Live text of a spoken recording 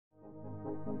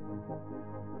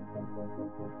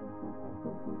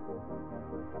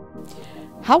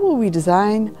How will we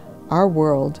design our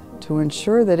world to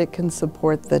ensure that it can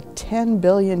support the 10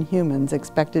 billion humans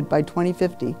expected by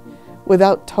 2050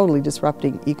 without totally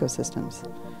disrupting ecosystems?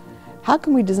 How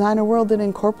can we design a world that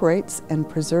incorporates and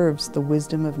preserves the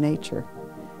wisdom of nature?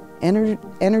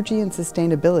 Energy and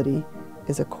Sustainability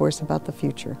is a course about the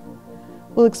future.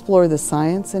 We'll explore the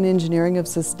science and engineering of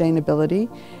sustainability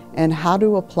and how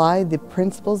to apply the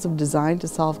principles of design to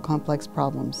solve complex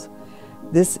problems.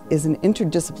 This is an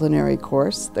interdisciplinary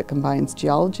course that combines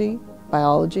geology,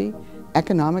 biology,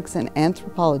 economics, and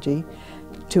anthropology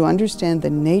to understand the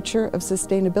nature of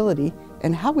sustainability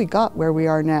and how we got where we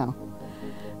are now.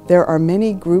 There are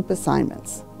many group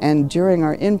assignments, and during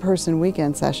our in-person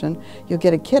weekend session, you'll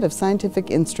get a kit of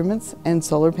scientific instruments and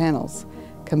solar panels.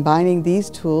 Combining these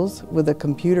tools with a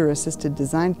computer-assisted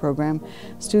design program,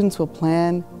 students will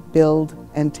plan, build,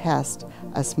 and test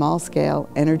a small-scale,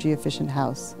 energy-efficient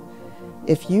house.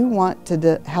 If you want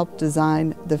to help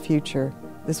design the future,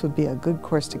 this would be a good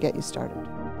course to get you started.